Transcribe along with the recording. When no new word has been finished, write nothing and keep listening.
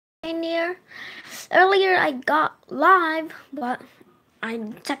in here. Earlier I got live, but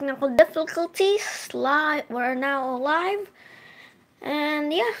technical difficulties. We're now live,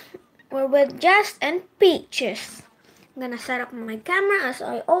 and yeah, we're with Jess and Peaches. I'm gonna set up my camera as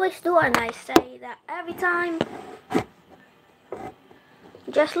I always do, and I say that every time.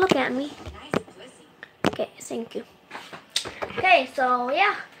 Just look at me. Okay, thank you. Okay, so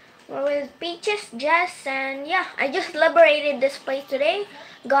yeah, we're with Peaches, Jess, and yeah, I just liberated this place today.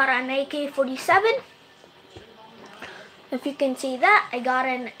 Got an AK-47. If you can see that, I got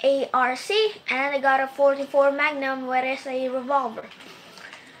an ARC and I got a 44 Magnum, where is a revolver.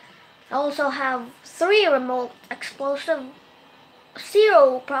 I also have 3 remote explosive,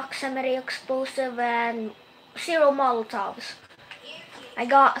 0 proximity explosive, and 0 Molotovs. I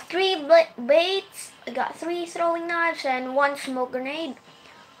got 3 baits, I got 3 throwing knives and 1 smoke grenade,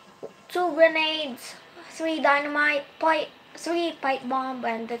 2 grenades, 3 dynamite, 3 pipe bomb,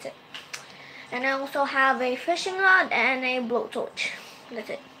 and that's it. And I also have a fishing rod and a blowtorch. That's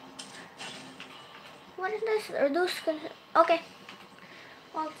it. What is this? Are those? Okay.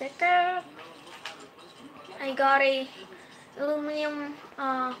 I'll take that. I got a aluminum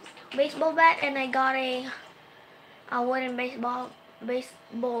baseball bat, and I got a wooden baseball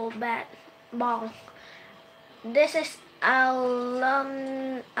bat ball. This is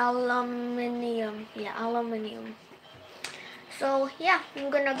aluminum. Yeah, aluminum. So yeah, I'm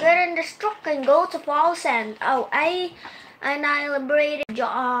gonna get in this truck and go to Falls End. Oh, I liberated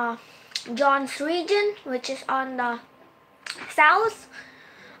John's region, which is on the south.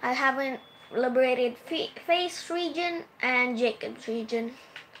 I haven't liberated Faith's region and Jacob's region,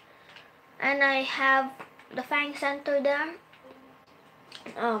 and I have the Fang Center there.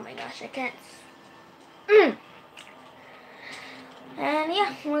 Oh my gosh, I can't. And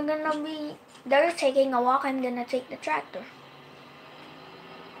yeah, we're gonna be there taking a walk. I'm gonna take the tractor.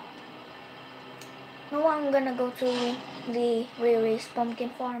 Now I'm gonna go to the Riri's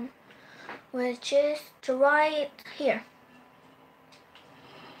pumpkin farm, which is right here.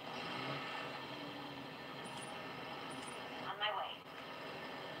 On my way.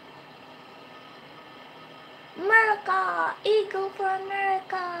 America! Eagle for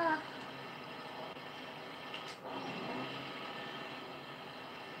America!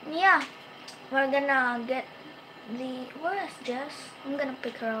 Yeah, we're gonna get where is Jess? I'm gonna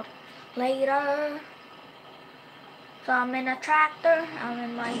pick her up later. So I'm in a tractor. I'm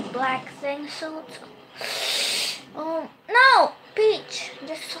in my black thing suit. Oh no, Peach!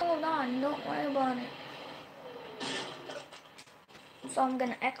 Just hold on. Don't worry about it. So I'm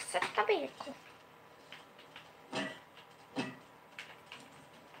gonna exit the vehicle.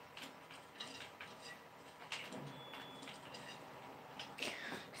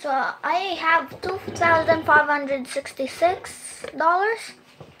 So I have $2,566,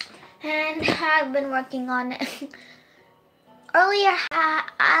 and I've been working on it. Earlier,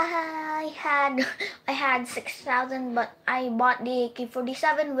 I had 6,000, but I bought the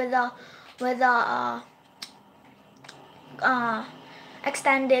AK-47 with a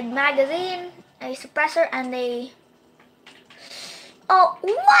extended magazine, a suppressor, and a. Oh,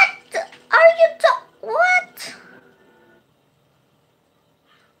 what are you what?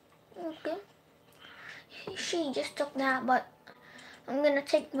 Okay, she just took that, but I'm gonna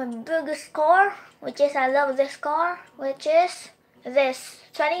take my biggest car, which is, I love this car, which is this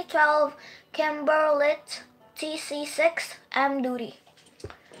 2012 Kimberlit TC6 M Duty.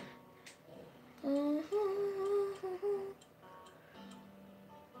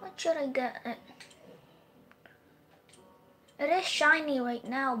 What should I get? It is shiny right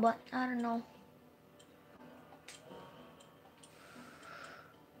now, but I don't know.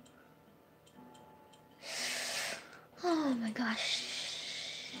 Oh my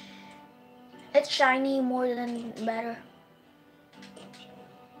gosh. It's shiny more than better.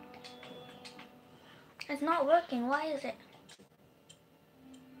 It's not working. Why is it?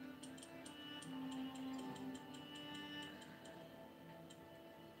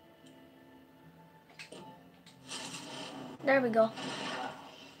 There we go.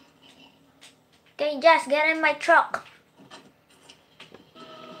 Okay, Jess, get in my truck.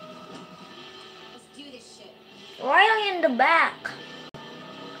 Let's do this shit. Why are you in the back?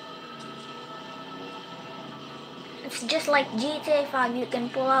 It's just like GTA 5. You can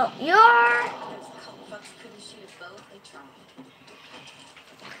pull out your.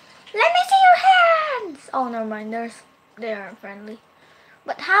 Let me see your hands. Oh, never mind. They are friendly.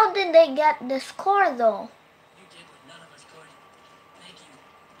 But how did they get this car though? You did what none of us could. Thank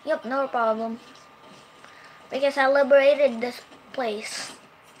you. Yep, no problem. Because I liberated this place.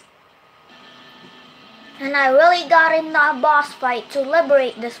 And I really got in a boss fight to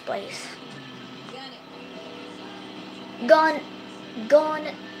liberate this place. Gun it. Gun.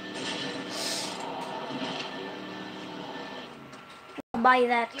 Buy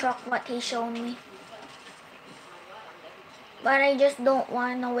that truck what he showed me. But I just don't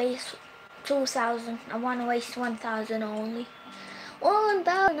want to waste 2,000. I want to waste 1,000 only.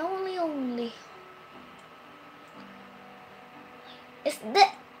 1,000 only. Is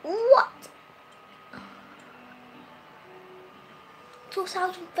that what?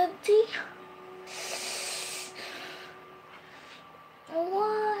 2050?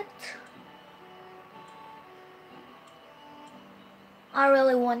 What? I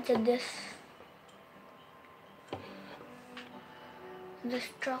really wanted this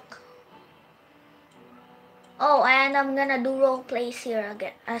truck. Oh, and I'm gonna do role plays here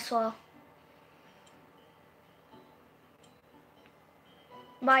again as well.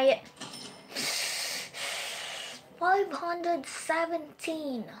 Buy it.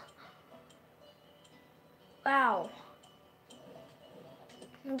 517. Wow.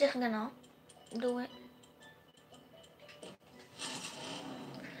 I'm just gonna do it.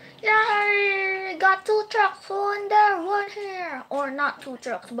 Yay! Got 2 trucks, one there, one here. Or not 2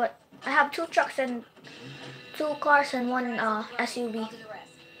 trucks, but I have 2 trucks and 2 cars and 1 SUV. I'll do the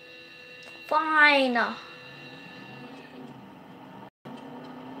rest. Fine.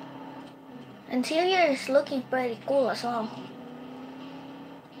 Interior is looking pretty cool as well.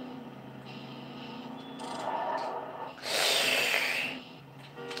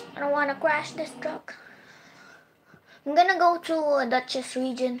 I don't want to crash this truck. I'm gonna go to Duchess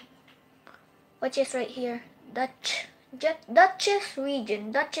region, which is right here. Duchess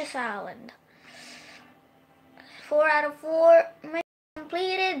region, Duchess Island. 4 out of 4 mission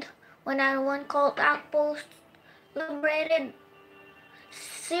completed. 1 out of 1 cult outpost liberated.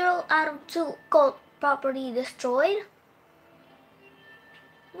 0 out of 2 cult property destroyed.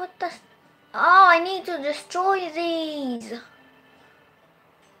 What the? Oh, I need to destroy these.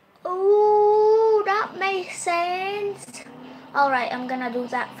 Oh, that makes sense. Alright, I'm gonna do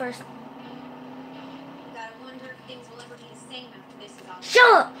that first. Gotta wonder if things will ever be the same after this is all.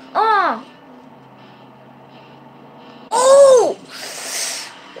 Shut up! Oh!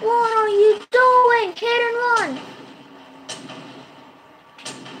 What are you doing? Hit and run!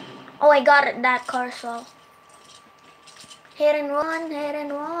 Oh, I got it, that car, so. Hit and run, hit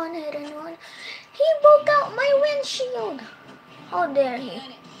and run, hit and run. He broke out my windshield. How dare he?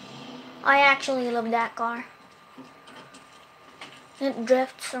 Gun it. I actually love that car. It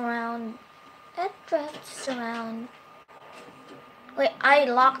drifts around. It drifts around. Wait, I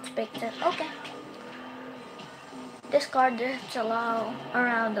lockpicked it. Okay. This car drifts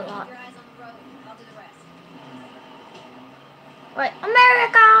around a lot. Your eyes on the road. I'll do the rest. Right,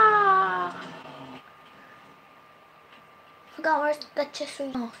 America! Forgot where's the chest.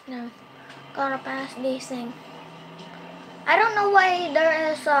 Oh, no. Gotta pass these things. I don't know why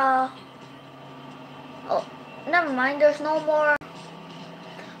there is oh, never mind. There's no more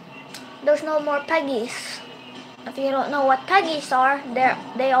Peggies. If you don't know what Peggies are,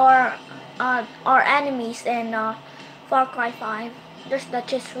 they are our enemies in FarCry5. There's the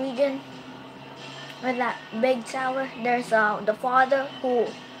chest region with that big tower. There's the father who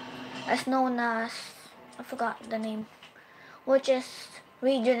is known as, I forgot the name, which is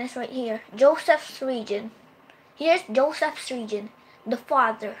region is right here. Joseph's region. Here's Joseph's region, the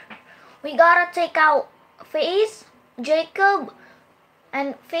father. We gotta take out Faith, Jacob,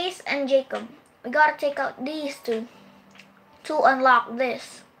 and Jacob. We gotta take out these 2 to unlock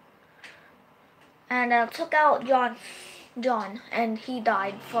this. And I took out John, and he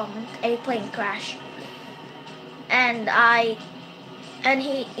died from a plane crash. And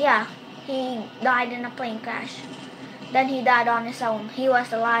he died in a plane crash. Then he died on his own. He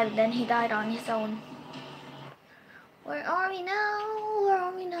was alive, then he died on his own. Where are we now? Where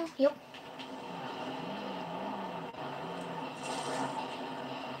are we now? Yep.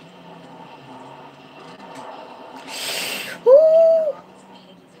 Woo!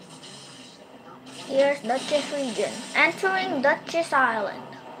 Here's Duchess region. Entering Duchess Island.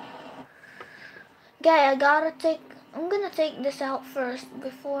 Okay, I'm gonna take this out first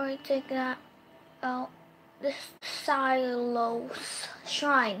before I take that out. This silos.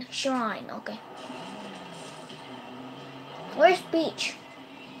 Shrine, okay. Where's Peach?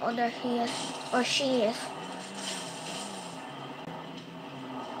 Oh, there he is. Or she is.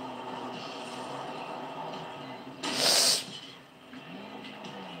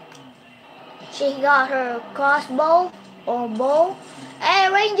 She got her crossbow or bow. Hey,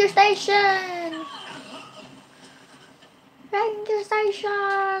 ranger station! Ranger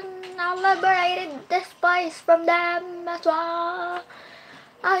station! I liberated this place from them. That's why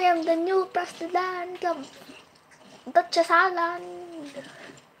I am the new president of Duchess Island.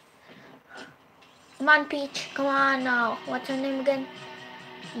 Come on, Peach. Come on now. What's her name again?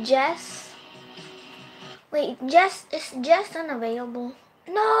 Jess? Wait, is Jess unavailable?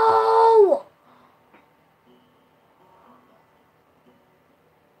 No!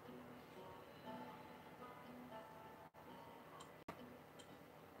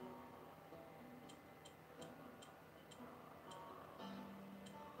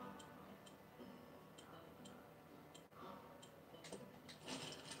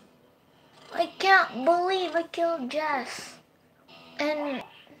 I can't believe I killed Jess. And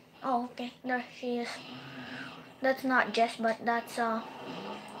oh, okay, there she is. That's not Jess, but that's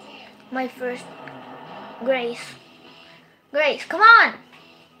my first Grace. Grace, come on!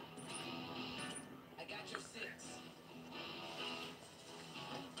 I got your six.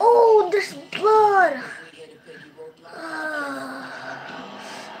 Oh, there's blood. We get a piggy rope like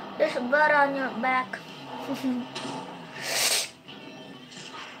There's blood on your back.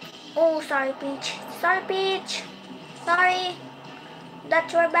 Oh, sorry, Peach. Sorry, Peach. Sorry.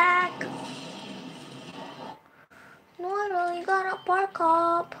 That's your back. No, I really gotta park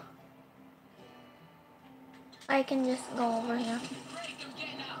up. I can just go over here. Great, I'm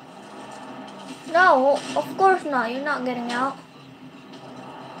getting out. No, of course not. You're not getting out.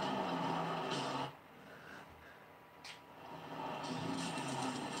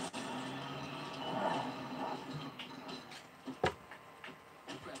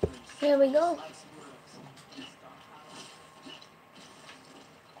 Here we go.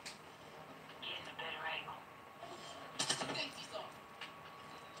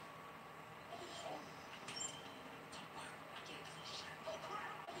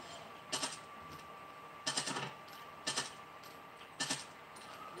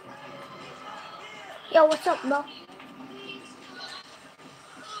 Yo, what's up, bro?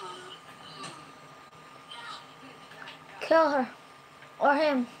 Kill her. Or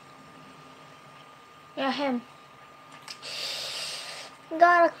him. Yeah, him.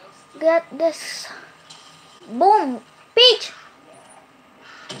 Gotta get this. Boom! Peach!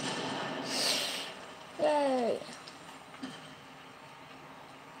 Yay.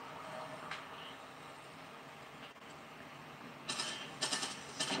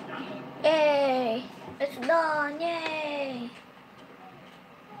 Yay! It's done! Yay!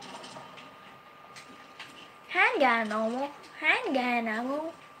 Handgun ammo. Handgun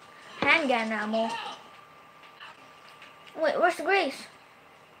ammo. Handgun ammo. Wait, where's Grace?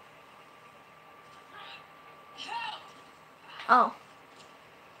 Oh.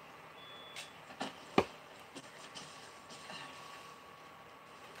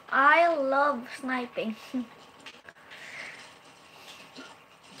 I love sniping.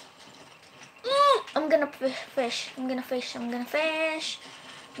 I'm gonna fish. I'm gonna fish. I'm gonna fish.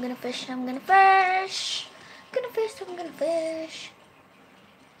 I'm gonna fish. I'm gonna fish. I'm gonna fish. I'm gonna fish.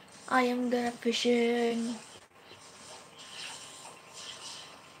 I am gonna fishing.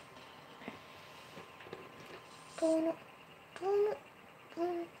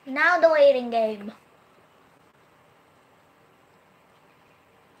 Now the waiting game.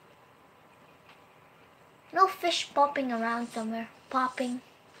 No fish popping around somewhere. Popping.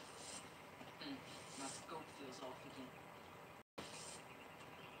 My scope feels off again.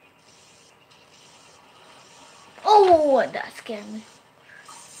 Oh, that scared me.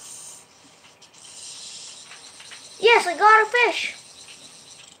 Yes, I got a fish.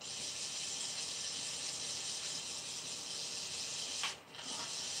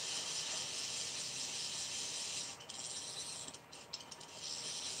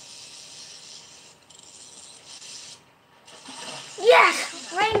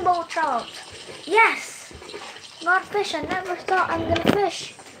 Yes, rainbow trout. Yes, got a fish. I never thought I'm gonna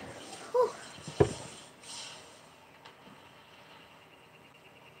fish. Whew.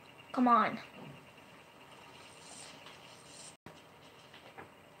 Come on.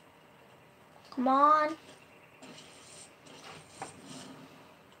 Come on.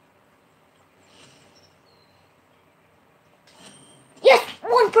 Yes,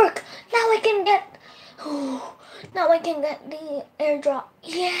 one perk. Now I can get. Oh, now I can get the airdrop.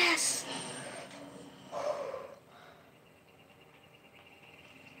 Yes.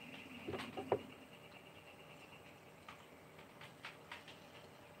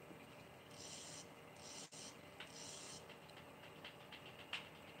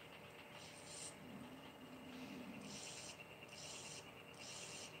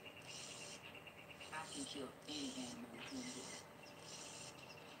 I can kill any animal with one bullet.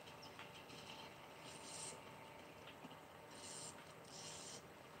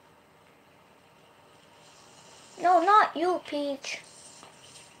 No, not you, Peach.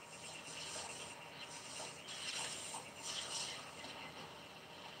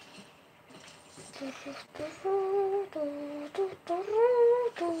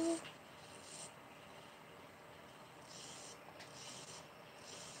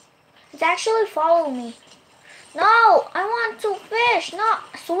 It's actually following me. No, I want to fish, not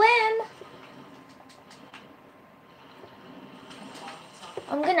swim.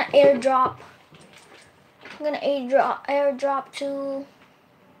 I'm gonna airdrop. I'm gonna airdrop to.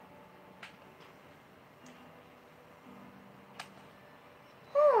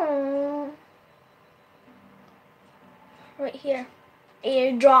 Right here.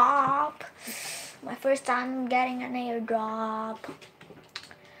 Airdrop. My first time getting an airdrop.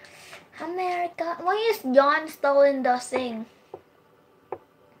 America. Why is John still in the thing?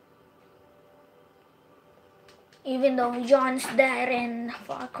 Even though John's dead in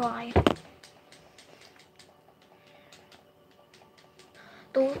FarCry.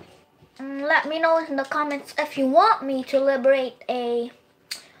 Let me know in the comments if you want me to liberate a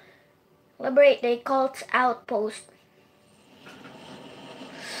cult outpost.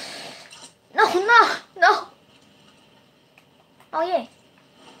 No. Oh yeah.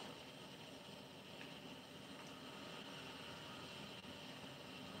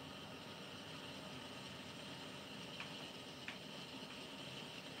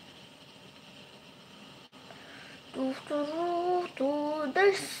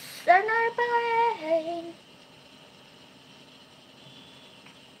 There's an airplane.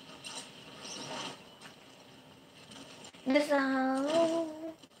 This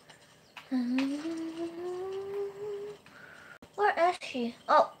where is she?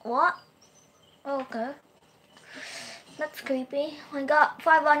 Oh, what? Okay. That's creepy. I got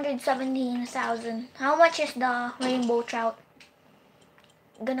 517,000. How much is the rainbow trout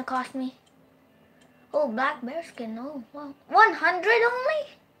gonna cost me? Oh, black bear skin. Oh, wow. 100 only?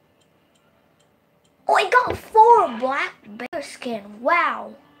 Oh, I got 4 black bear skin.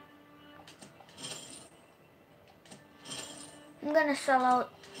 Wow. I'm gonna sell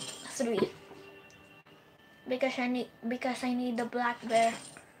out 3 because I need the black bear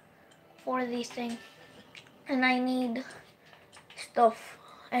for these things, and I need stuff,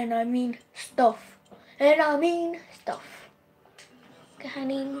 and I mean stuff, and I mean stuff. Okay, I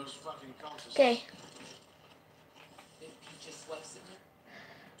need. Okay.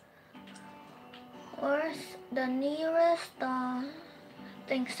 Where's the nearest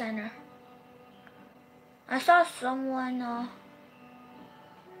thing center? I saw someone.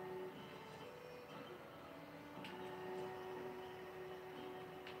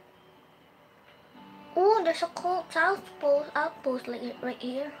 Oh, there's a cold outpost right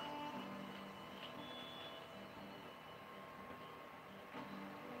here.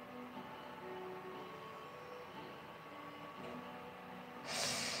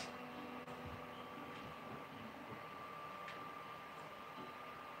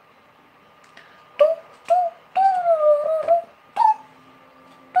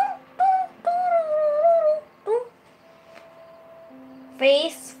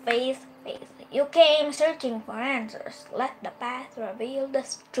 Face. You came searching for answers. Let the path reveal the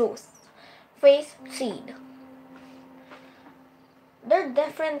truth. Face seed. They're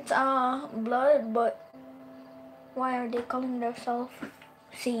different blood, but why are they calling themselves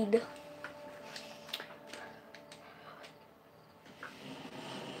seed?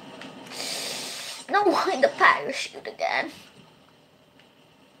 No, why the parachute again?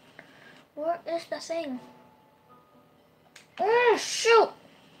 Where is the thing? Shoot!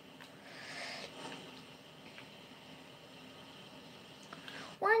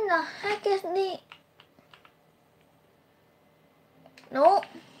 Where the heck is the... No.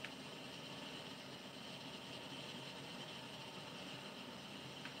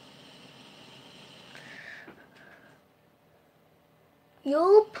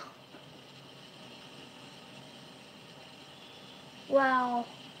 Yup. Wow.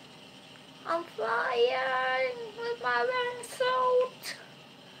 I'm flying with my wingsuit.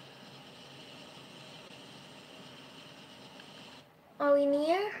 Are we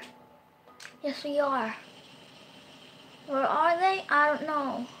near? Yes, we are. Where are they? I don't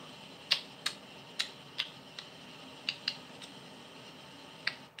know.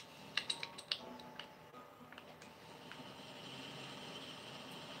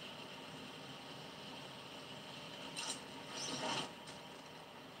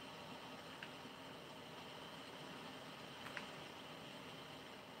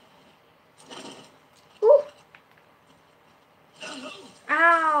 Ooh.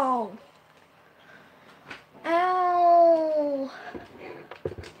 Ow. Ow.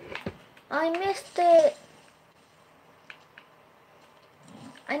 I missed it.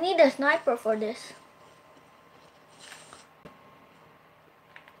 need a sniper for this.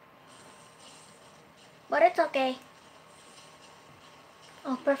 But it's okay.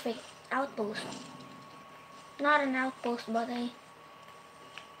 Oh, perfect. Outpost. Not an outpost, but a...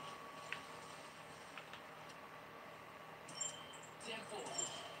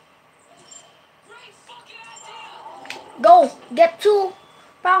 Go! Get 2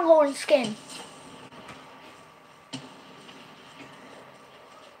 pronghorn skin.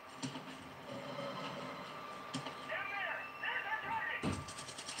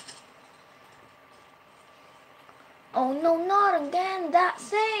 Oh no, not again, that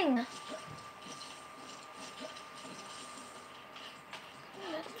thing!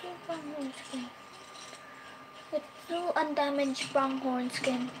 Let's do pronghorn skin. Let's do undamaged pronghorn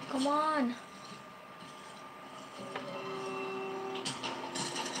skin. Come on.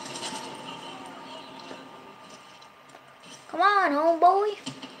 Come on, homeboy.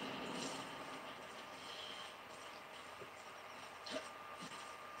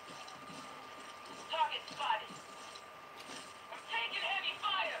 Target spotted. I'm taking heavy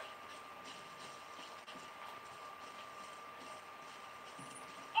fire.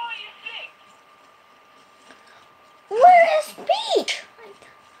 Oh, you think? Where is Peach?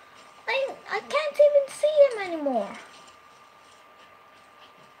 I can't even see him anymore.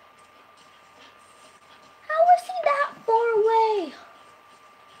 How is he that far away?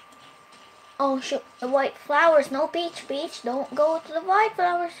 Oh shoot, the white flowers. No, Peach. Peach, don't go to the white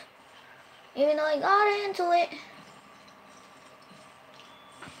flowers. Even though I got into it.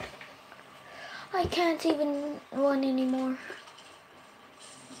 I can't even run anymore.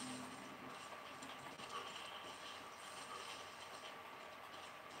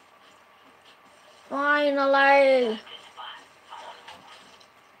 Finally.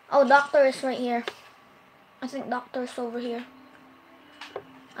 Oh, doctor is right here. I think doctor's over here.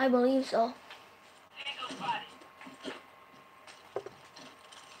 I believe so. Tango spotted.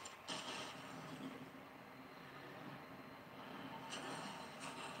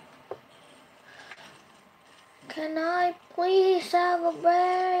 Can I please have a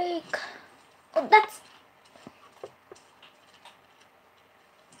break? Oh, that's...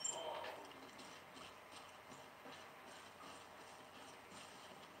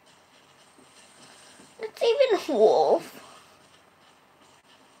 That's even wolf.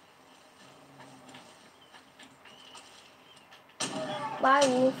 Bye,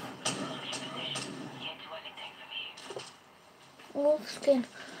 wolf. Wolf skin.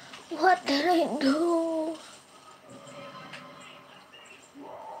 What did I do?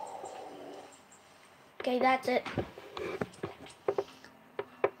 Okay, that's it.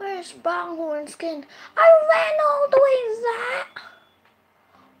 Where's pronghorn skin? I ran all the way that.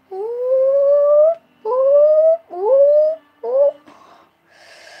 Ooh, ooh, ooh, ooh.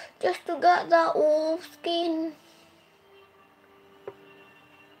 Just to get that wolf skin.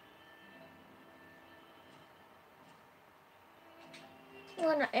 I'm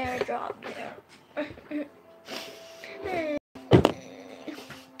gonna airdrop there.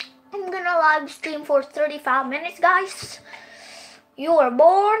 I'm gonna live stream for 35 minutes, guys. You are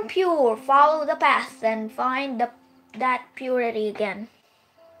born pure. Follow the path and find that purity again.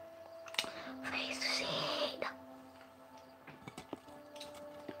 Face seed.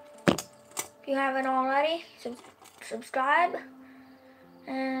 If you haven't already, subscribe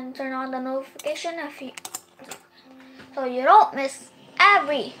and turn on the notification so you don't miss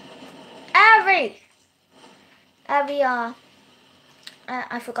every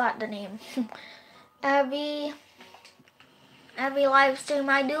I forgot the name. every live stream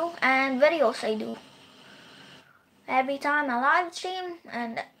I do and videos I do. Every time I live stream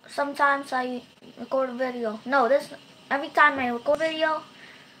and sometimes I record a video. No, every time I record a video,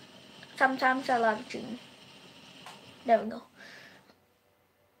 sometimes I live stream. There we go.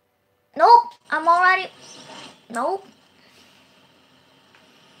 Nope, I'm already. Nope.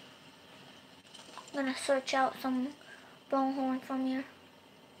 I'm gonna search out some pronghorn from here.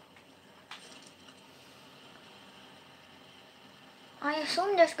 I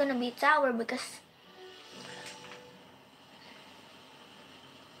assume there's gonna be a tower because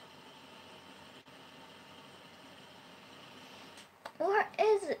where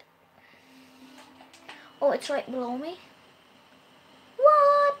is it? Oh, it's right below me.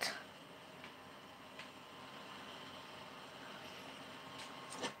 What?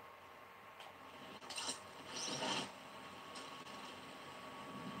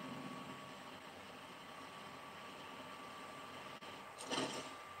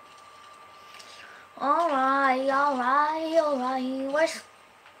 Alright. Where's...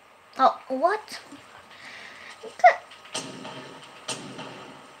 Oh, what?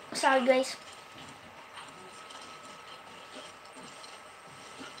 sorry guys.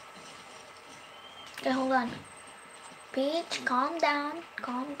 Okay, hold on. Peach, calm down,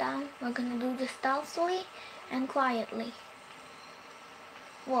 calm down. We're gonna do this stealthily and quietly.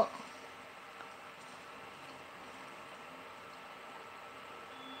 Whoa.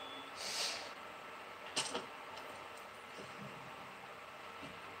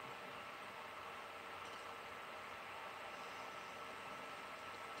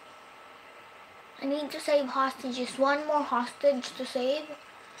 I need to save hostages. One more hostage to save,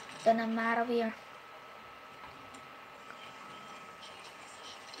 then I'm out of here.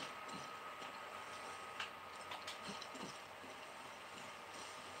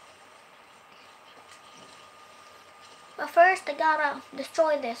 But first I gotta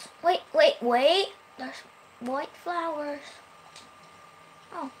destroy this. Wait. There's white flowers.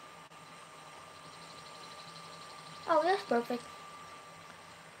 Oh. Oh, that's perfect.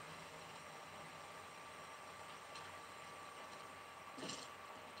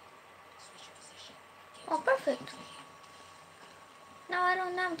 Oh, perfect. Now I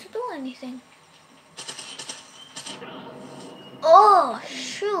don't have to do anything. Oh,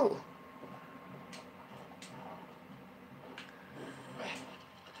 shoot.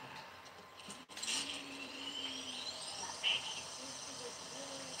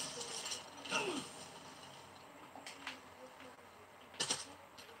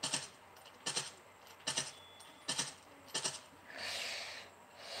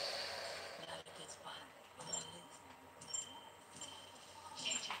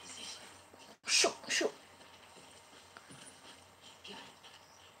 Shoot.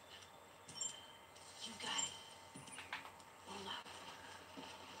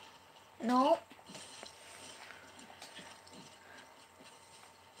 No.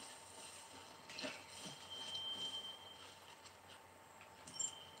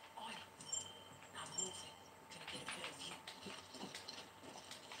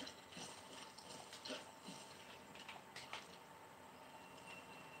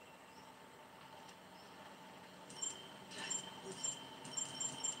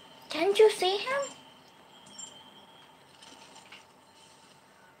 Can't you see him?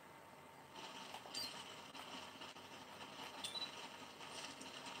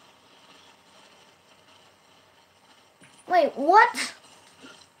 Wait, what?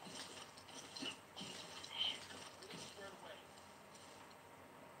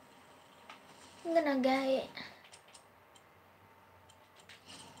 I'm gonna get it.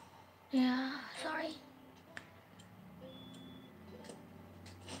 Yeah, sorry.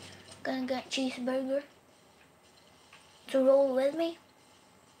 Gonna get cheeseburger to roll with me.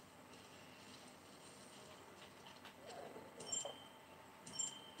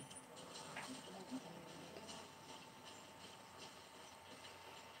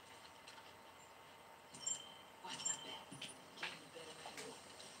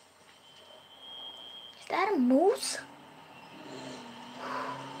 Is that a moose?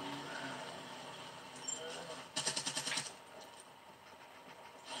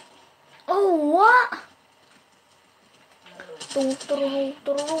 Oh, what?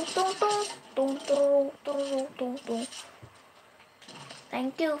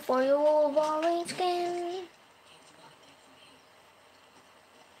 Thank you for your Wolverine skin.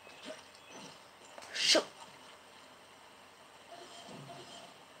 Shoot.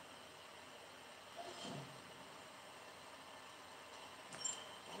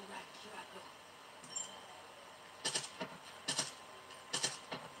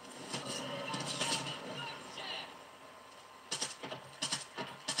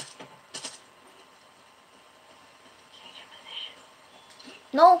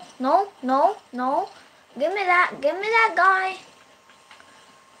 No. Give me that guy.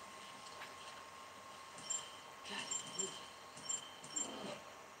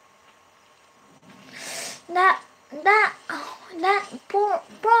 That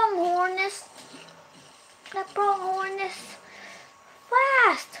pronghorn is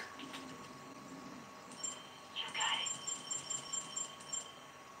fast.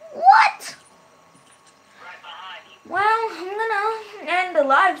 What? Well, I'm gonna end the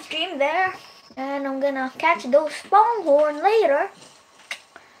live stream there, and I'm gonna catch those pronghorn later.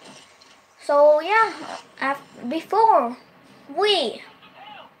 So yeah, before we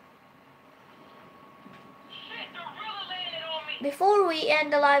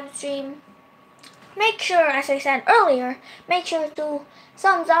end the live stream, make sure, as I said earlier, make sure to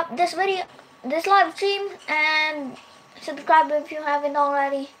thumbs up this video, this live stream, and subscribe if you haven't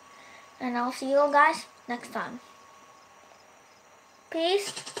already. And I'll see you guys next time.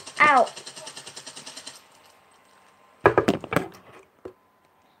 Peace out.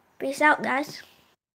 Peace out, guys.